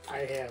I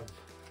have,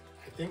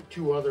 I think,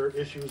 2 other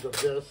issues of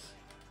this.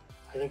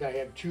 I think I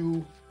have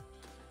 2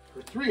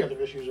 or 3 other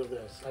issues of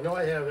this. I know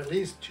I have at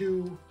least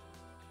 2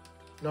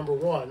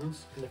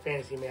 #1s in the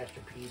Fantasy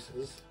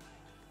Masterpieces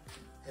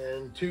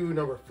and 2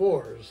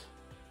 #4s.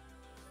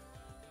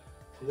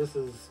 And this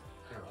is,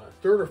 I don't know, a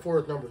 3rd or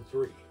 4th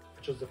 #3,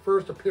 which is the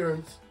first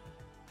appearance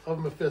of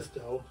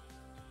Mephisto.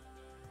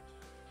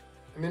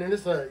 I mean, and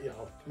it's a, you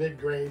know,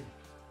 mid-grade,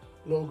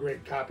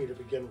 low-grade copy to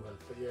begin with,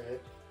 but yeah,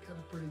 it got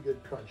a pretty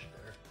good crunch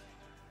there.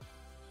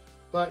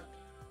 But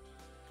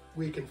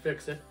we can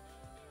fix it.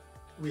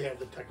 We have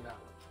the technology.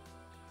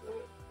 Let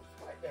me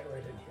slide that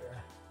right in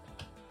here.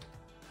 It's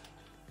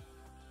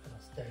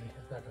gonna stay.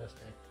 It's not gonna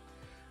stay.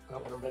 I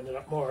don't want to bend it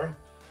up more.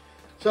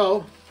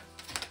 So,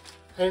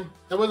 and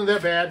that wasn't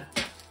that bad.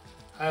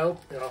 I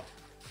hope, you know,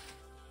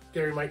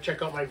 Gary might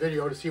check out my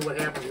video to see what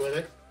happens with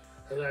it.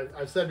 As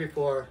I've said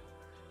before,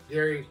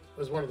 Gary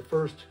was one of the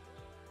first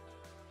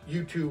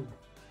YouTube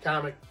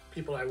comic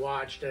people I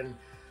watched, and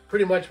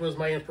pretty much was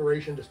my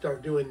inspiration to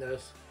start doing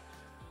this.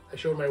 I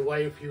showed my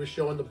wife, he was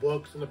showing the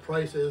books and the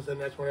prices, and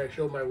that's when I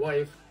showed my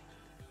wife,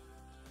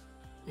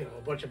 you know,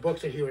 a bunch of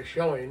books that he was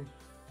showing,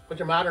 a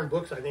bunch of modern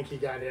books I think he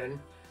got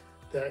in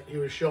that he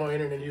was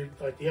showing, and then he,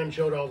 at the end,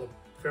 showed all the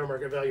fair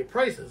market value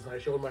prices, and I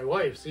showed my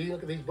wife, see,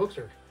 look at these books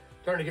are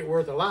starting to get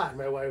worth a lot. And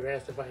my wife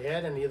asked if I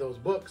had any of those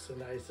books,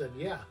 and I said,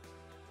 yeah,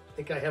 I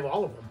think I have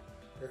all of them,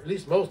 or at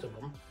least most of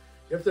them.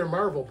 If they're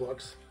Marvel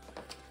books,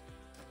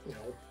 you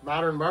know,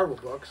 modern Marvel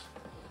books,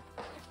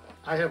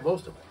 I have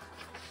most of them.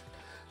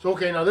 So,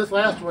 okay, now this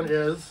last one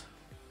is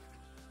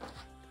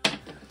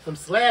some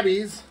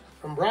slabbies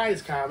from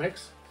Bry's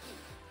Comics.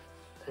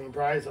 And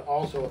Bry's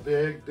also a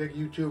big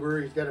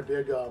YouTuber. He's got a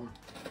big,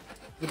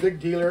 he's a big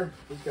dealer.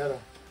 He's got a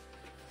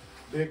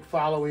big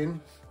following.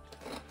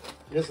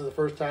 And this is the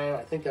first time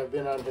I think I've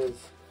been on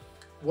his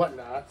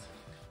Whatnots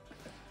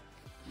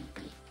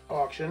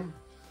auction.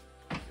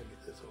 Let me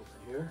get this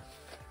open here.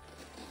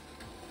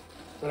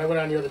 But I went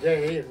on the other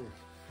day, and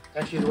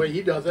actually the way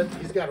he does it,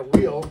 he's got a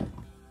wheel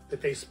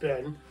that they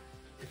spin.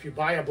 If you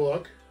buy a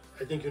book,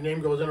 I think your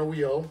name goes in a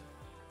wheel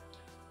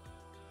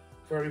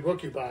for every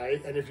book you buy,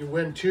 and if you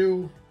win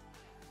two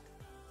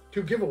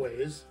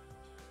giveaways,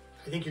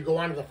 I think you go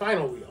on to the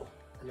final wheel.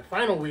 And the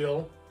final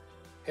wheel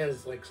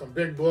has like some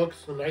big books,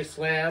 some nice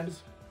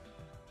slabs,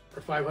 for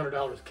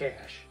 $500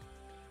 cash.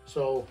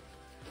 So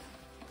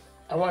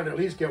I wanted to at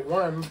least get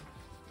one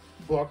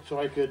book so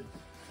I could,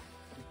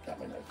 got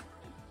my knife.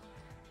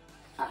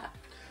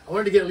 I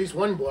wanted to get at least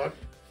one book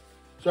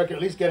so I could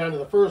at least get onto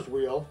the first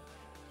wheel.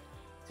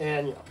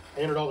 And, you know, I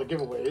entered all the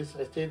giveaways.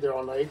 I stayed there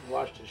all night and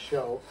watched his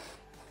show.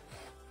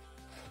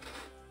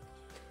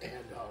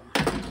 And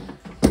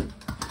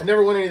I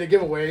never won any of the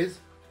giveaways.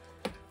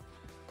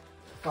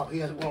 Oh, he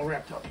has it well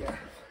wrapped up here.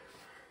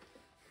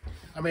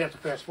 I may have to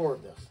fast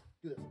forward this.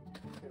 Do this.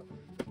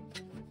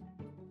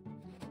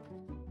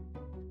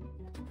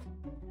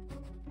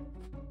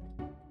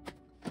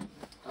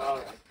 All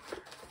right.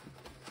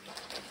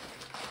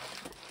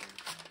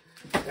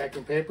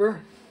 Packing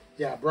paper.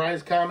 Yeah,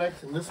 Bry's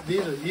Comics, and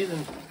he's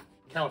in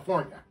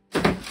California.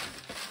 And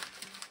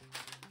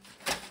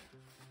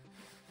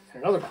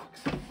another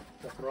box.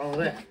 Nothing wrong with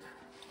that.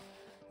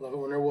 Love it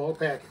when they're well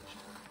packaged.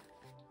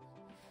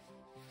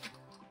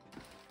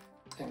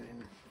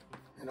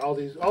 And all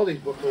these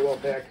books are well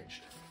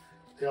packaged.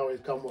 They always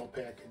come well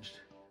packaged.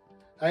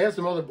 I have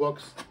some other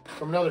books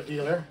from another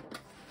dealer.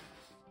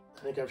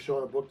 I think I've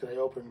shown a book that I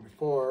opened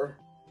before.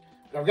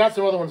 But I've got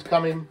some other ones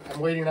coming I'm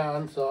waiting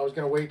on, so I was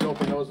going to wait to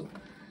open those.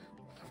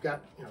 I've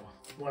got, you know,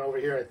 one over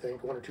here, I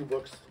think, 1 or 2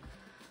 books.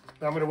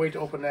 But I'm going to wait to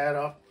open that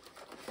up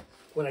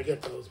when I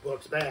get those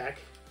books back.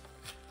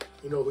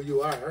 You know who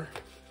you are,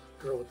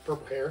 girl with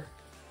purple hair.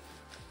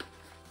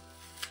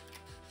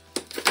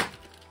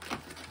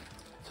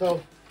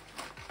 So,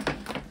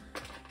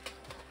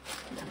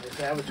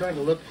 I was trying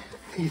to look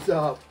these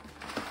up.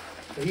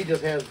 So he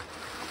just has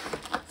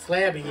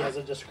Slabby has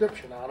a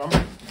description on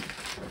them.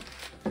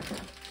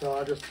 So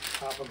I'll just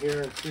pop them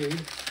here and see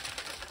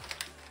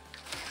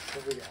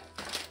what we got.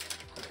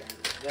 Okay,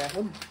 that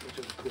one, which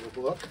is a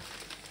cool book.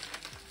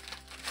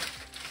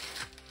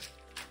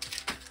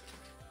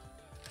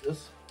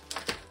 This,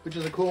 which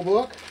is a cool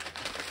book.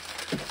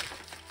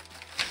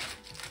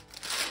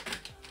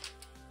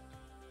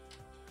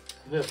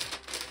 And this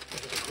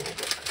is a cool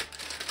book.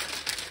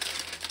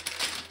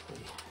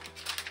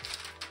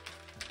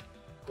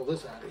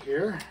 this out of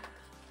here.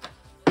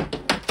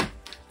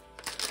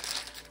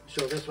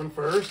 Show this one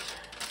first.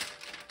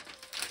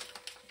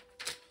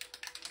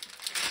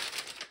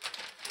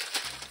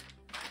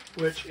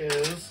 Which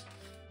is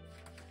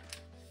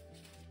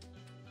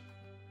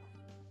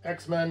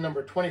X-Men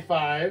number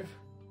 25,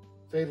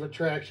 Fatal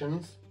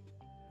Attractions.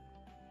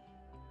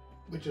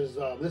 Which is,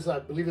 this I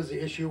believe is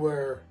the issue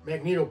where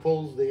Magneto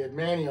pulls the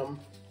adamantium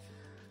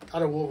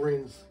out of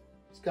Wolverine's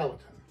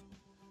skeleton.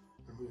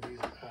 Remove these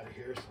out of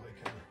here so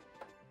I can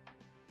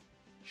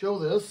show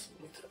this.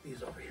 Let me set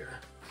these over here.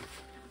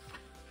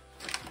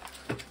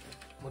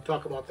 We'll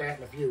talk about that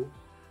in a few.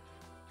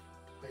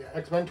 But yeah,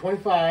 X-Men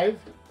 25.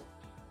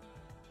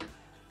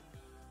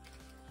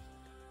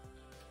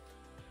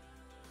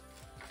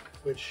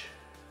 Which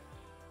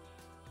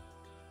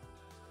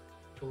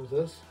was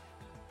this?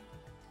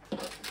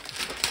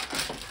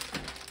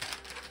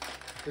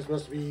 This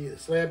must be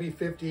Slabby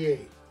 58,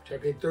 which I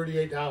paid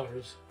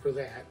 $38 for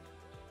that,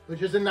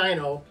 which is a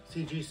 9.0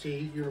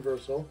 CGC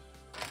Universal.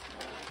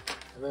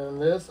 And then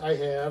this I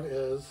have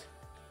is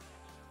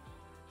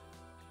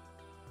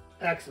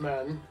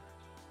X-Men,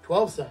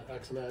 12-cent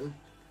X-Men,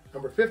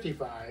 number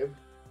 55,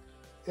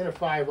 in a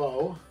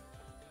 5.0. Up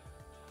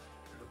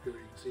here you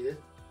can see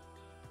it.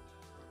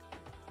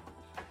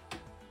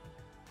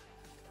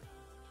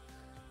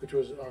 Which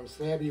was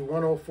Slabby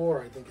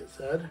 104, I think it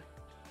said.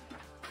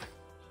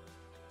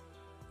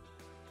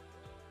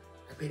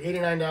 I paid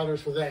 $89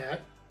 for that.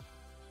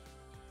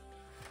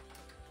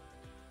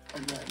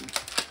 And then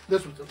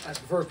this was that's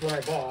the first one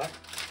I bought,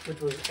 which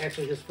was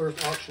actually his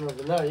first auction of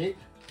the night.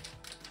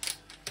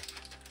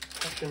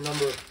 Auction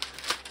number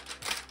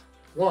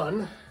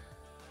 1.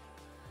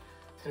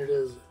 And it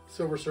is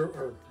Silver Surfer,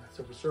 or not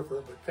Silver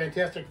Surfer, but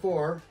Fantastic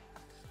Four,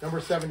 number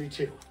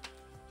 72.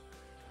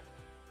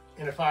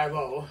 In a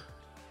 5.0.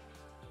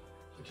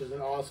 Which is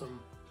an awesome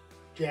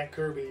Jack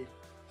Kirby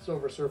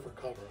Silver Surfer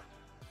cover.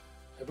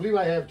 I believe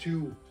I have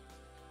 2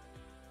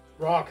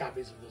 raw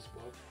copies of this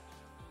book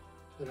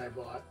that I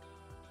bought.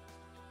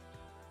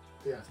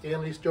 Yeah,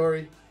 Stan Lee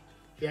story,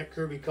 Jack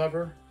Kirby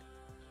cover,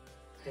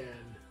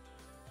 and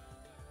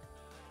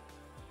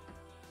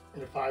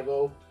in a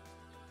 5.0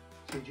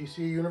 CGC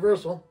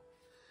Universal.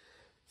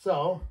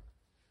 So,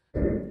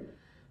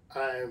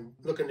 I'm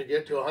looking to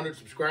get to 100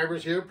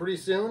 subscribers here pretty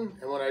soon,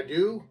 and when I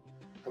do,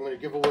 I'm going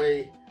to give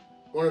away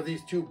one of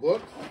these 2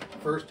 books.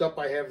 First up,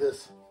 I have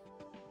this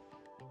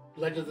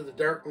Legends of the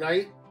Dark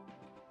Knight,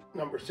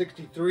 number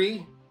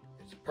 63.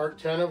 It's part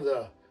 10 of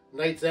the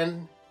Knight's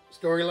End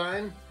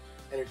storyline,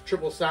 and it's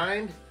triple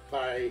signed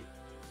by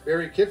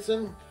Barry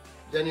Kitson,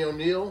 Denny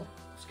O'Neil,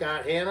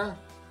 Scott Hanna.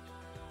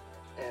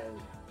 And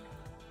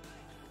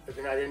if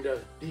you're not into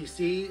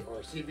DC or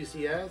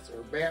CBCS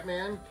or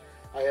Batman,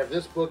 I have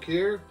this book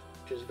here,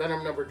 which is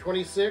Venom number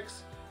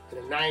 26 in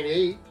a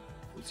 9.8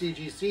 from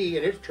CGC,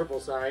 and it's triple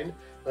signed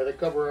by the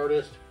cover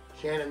artist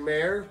Shannon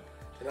Mayer,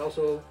 and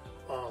also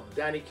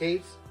Donnie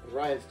Cates and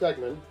Ryan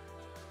Stegman.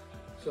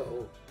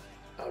 So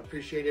I'd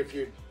appreciate it if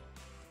you'd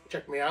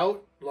check me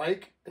out,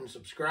 like, and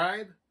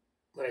subscribe.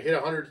 When I hit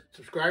 100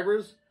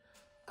 subscribers,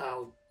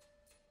 I'll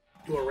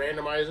do a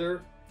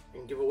randomizer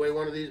and give away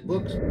one of these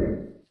books.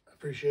 I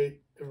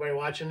appreciate everybody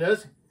watching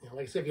this.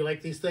 Like I said, if you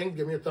like these things,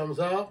 give me a thumbs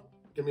up,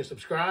 give me a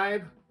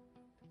subscribe,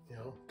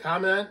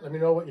 comment, let me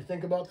know what you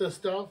think about this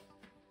stuff.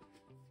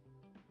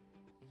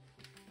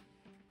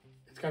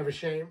 Kind of a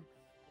shame,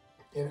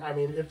 and I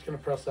mean it's gonna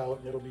press out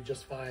and it'll be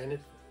just fine. It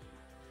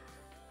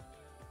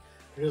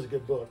is a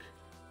good book.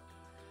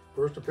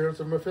 First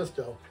appearance of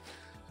Mephisto.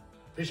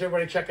 Appreciate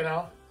everybody checking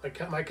out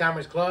my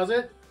comics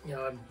closet.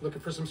 I'm looking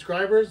for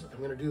subscribers.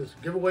 I'm gonna do this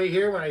giveaway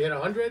here when I hit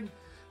 100.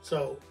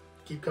 So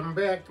keep coming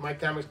back to my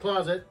comics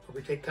closet where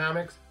we take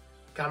comic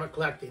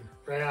collecting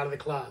right out of the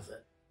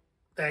closet.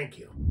 Thank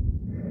you.